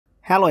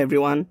Hello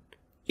everyone.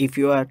 If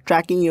you are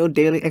tracking your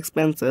daily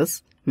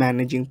expenses,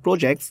 managing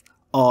projects,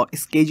 or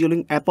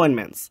scheduling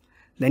appointments,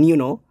 then you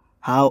know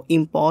how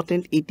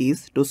important it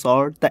is to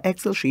sort the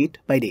Excel sheet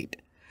by date.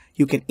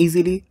 You can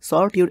easily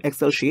sort your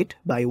Excel sheet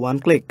by one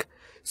click.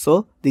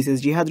 So this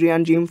is Zehad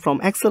Rian from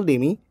Excel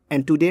Demi,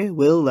 and today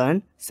we'll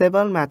learn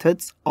several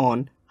methods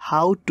on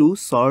how to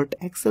sort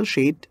Excel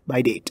sheet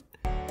by date.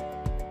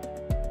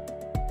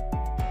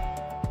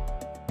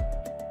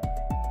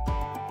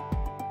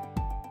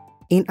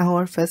 In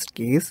our first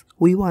case,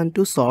 we want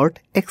to sort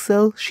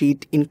Excel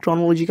sheet in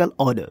chronological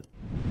order.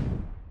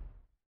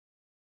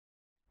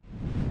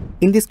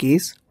 In this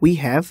case, we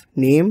have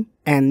name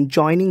and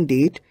joining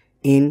date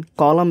in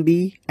column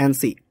B and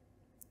C.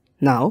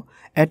 Now,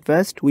 at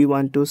first, we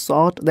want to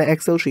sort the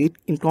Excel sheet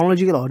in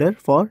chronological order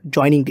for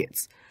joining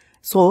dates.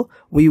 So,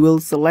 we will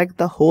select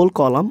the whole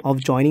column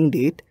of joining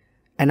date,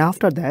 and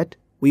after that,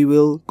 we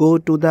will go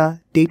to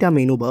the data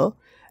menu bar,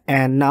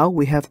 and now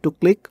we have to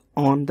click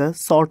on the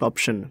sort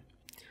option.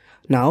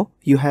 Now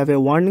you have a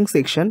warning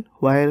section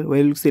where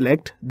we'll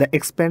select the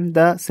expand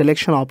the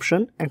selection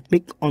option and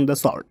click on the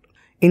sort.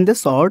 In the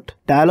sort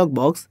dialog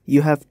box,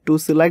 you have to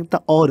select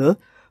the order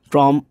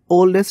from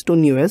oldest to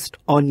newest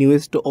or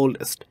newest to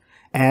oldest.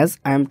 As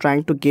I am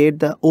trying to get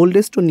the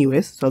oldest to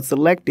newest, so I'll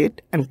select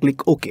it and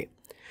click OK.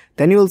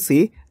 Then you will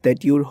see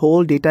that your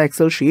whole data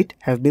Excel sheet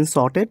have been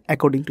sorted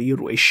according to your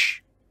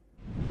wish.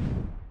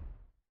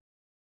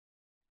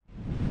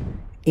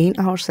 In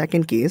our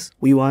second case,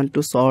 we want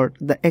to sort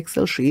the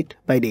Excel sheet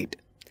by date.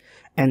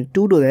 And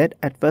to do that,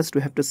 at first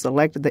we have to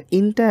select the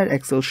entire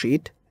Excel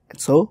sheet.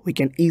 So we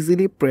can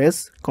easily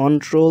press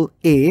Ctrl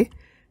A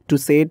to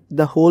set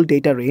the whole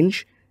data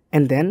range.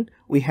 And then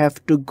we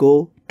have to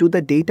go to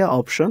the data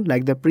option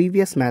like the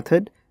previous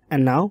method.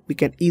 And now we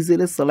can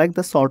easily select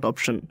the sort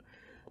option.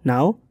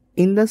 Now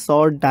in the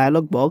sort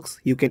dialog box,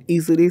 you can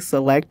easily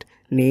select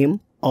name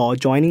or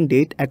joining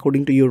date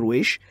according to your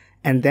wish.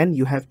 And then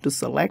you have to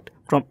select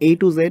from A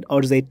to Z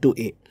or Z to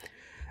A.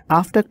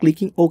 After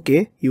clicking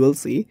OK, you will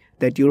see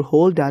that your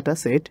whole data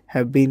set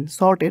have been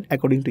sorted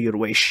according to your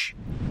wish.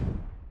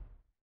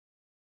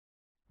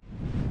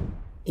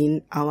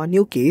 In our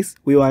new case,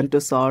 we want to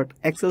sort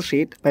Excel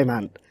sheet by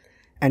month.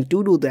 And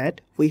to do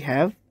that, we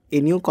have a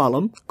new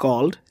column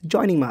called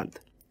joining month.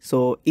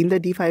 So in the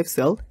D5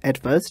 cell, at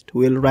first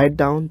we'll write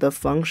down the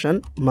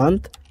function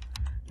month.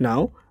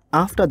 Now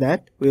after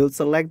that, we'll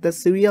select the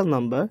serial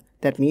number.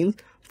 That means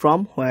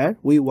from where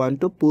we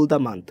want to pull the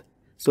month.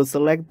 So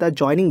select the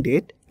joining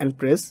date and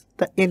press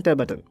the enter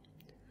button.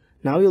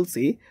 Now you'll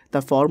see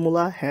the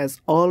formula has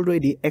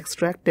already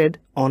extracted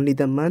only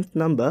the month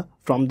number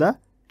from the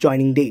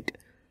joining date.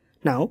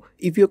 Now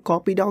if you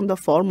copy down the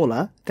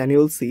formula, then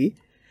you'll see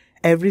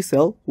every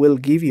cell will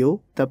give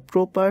you the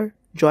proper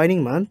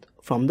joining month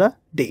from the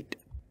date.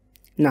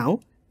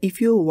 Now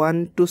if you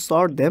want to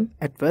sort them,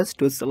 at first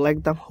to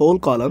select the whole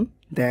column,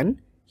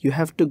 then you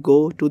have to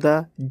go to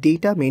the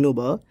data menu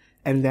bar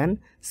and then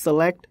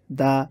select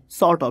the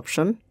sort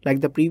option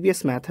like the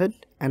previous method,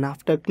 and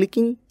after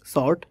clicking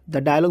sort,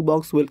 the dialog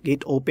box will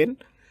get open.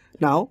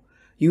 Now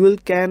you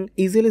can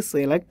easily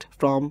select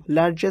from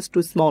largest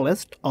to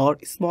smallest or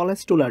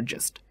smallest to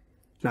largest.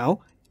 Now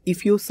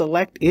if you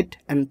select it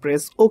and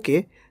press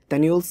OK,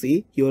 then you will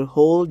see your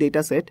whole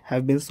data set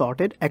have been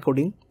sorted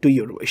according to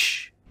your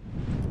wish.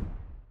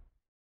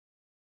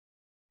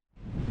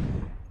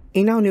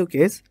 In our new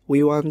case,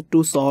 we want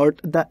to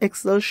sort the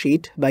Excel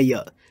sheet by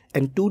year.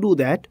 And to do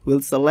that,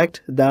 we'll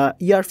select the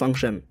year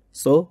function.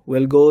 So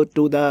we'll go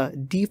to the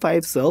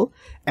D5 cell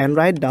and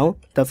write down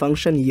the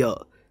function year.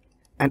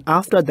 And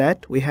after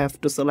that, we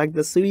have to select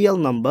the serial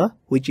number,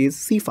 which is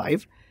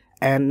C5.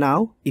 And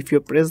now if you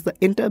press the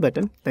enter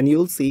button, then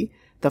you'll see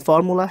the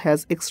formula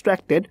has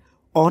extracted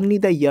only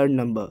the year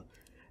number.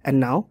 And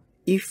now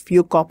if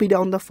you copy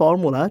down the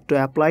formula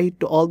to apply it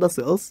to all the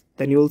cells,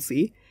 then you'll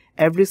see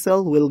every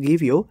cell will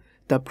give you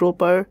the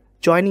proper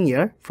joining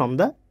year from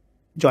the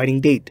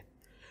joining date.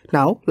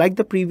 Now, like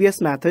the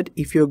previous method,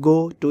 if you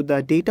go to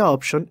the data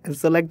option and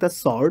select the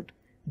sort,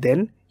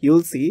 then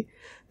you'll see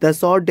the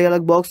sort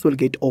dialog box will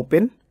get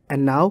open,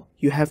 and now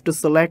you have to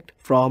select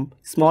from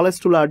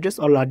smallest to largest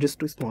or largest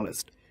to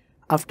smallest.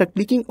 After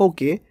clicking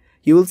OK,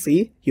 you will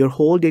see your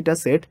whole data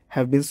set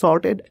have been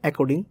sorted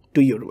according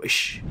to your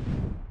wish.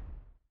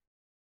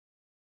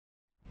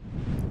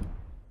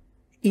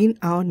 In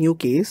our new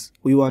case,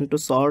 we want to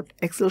sort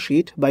Excel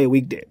sheet by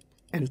weekday.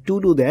 And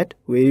to do that,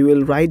 we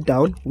will write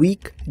down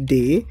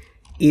weekday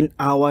in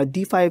our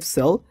D5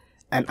 cell,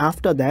 and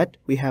after that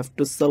we have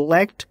to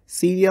select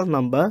serial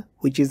number,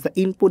 which is the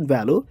input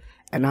value,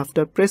 and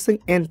after pressing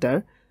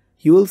enter,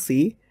 you will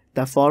see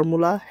the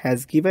formula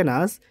has given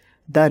us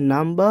the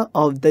number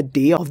of the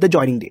day of the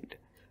joining date.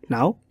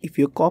 Now if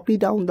you copy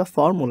down the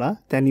formula,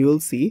 then you will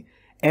see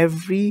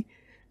every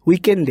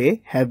weekend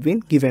day have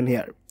been given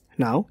here.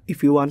 Now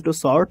if you want to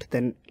sort,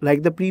 then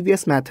like the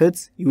previous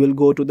methods, you will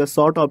go to the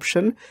sort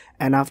option,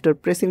 and after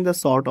pressing the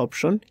sort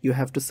option, you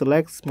have to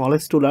select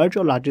smallest to large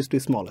or largest to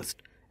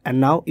smallest. And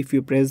now if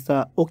you press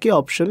the OK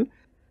option,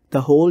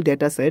 the whole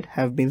dataset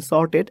have been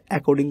sorted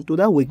according to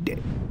the weekday.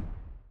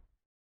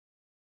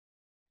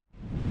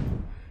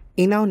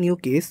 In our new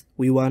case,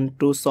 we want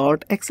to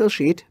sort Excel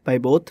sheet by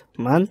both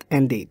month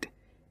and date.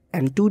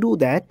 And to do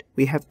that,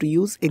 we have to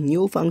use a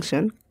new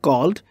function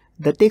called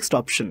the text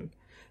option.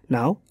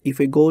 Now, if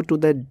we go to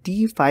the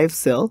D5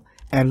 cell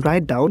and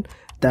write down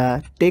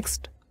the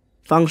text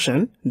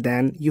function,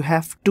 then you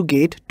have to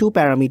get two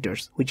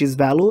parameters, which is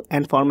value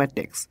and format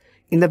text.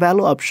 In the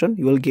value option,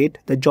 you will get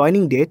the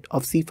joining date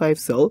of C5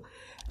 cell,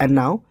 and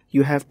now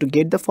you have to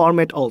get the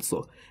format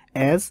also.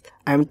 As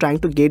I am trying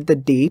to get the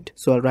date,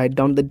 so I'll write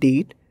down the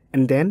date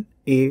and then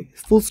a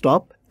full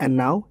stop, and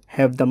now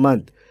have the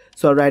month.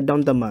 So I'll write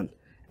down the month,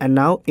 and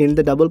now in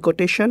the double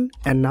quotation,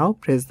 and now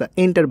press the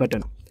enter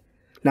button.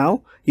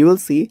 Now you will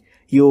see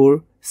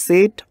your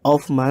set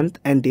of month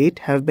and date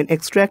have been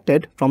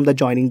extracted from the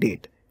joining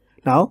date.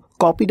 Now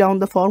copy down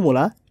the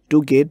formula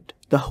to get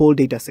the whole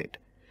data set.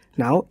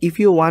 Now if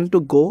you want to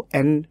go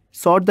and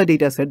sort the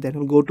data set, then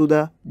we'll go to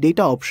the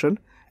data option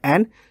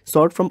and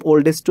sort from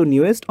oldest to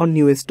newest or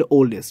newest to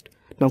oldest.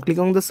 Now click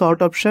on the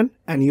sort option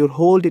and your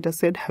whole data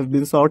set have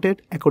been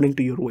sorted according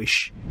to your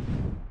wish.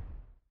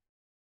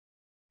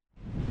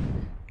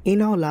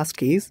 In our last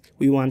case,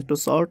 we want to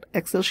sort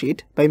Excel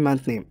sheet by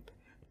month name.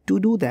 To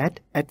do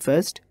that, at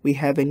first we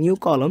have a new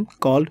column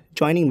called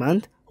joining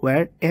month,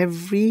 where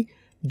every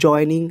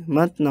joining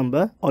month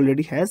number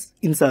already has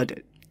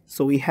inserted.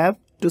 So we have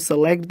to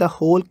select the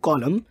whole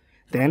column,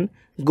 then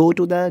go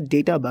to the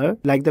data bar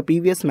like the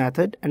previous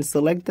method and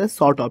select the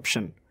sort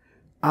option.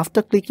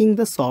 After clicking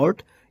the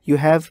sort, you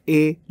have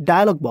a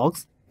dialog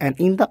box, and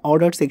in the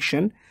ordered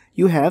section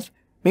you have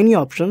many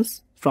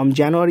options from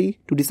January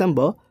to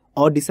December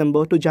or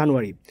December to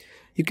January.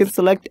 You can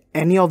select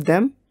any of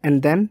them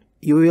and then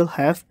you will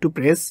have to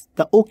press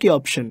the OK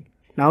option.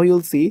 Now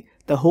you'll see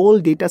the whole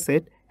data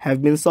set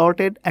have been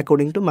sorted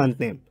according to month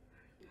name.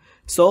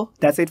 So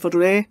that's it for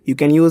today. You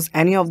can use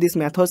any of these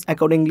methods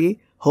accordingly.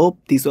 Hope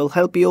this will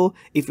help you.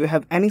 If you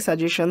have any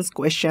suggestions,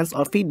 questions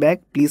or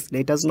feedback, please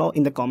let us know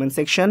in the comment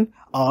section,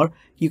 or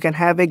you can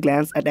have a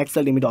glance at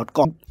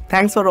exceldemy.com.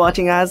 Thanks for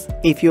watching us.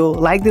 If you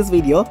like this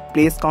video,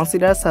 please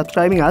consider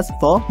subscribing us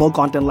for more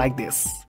content like this.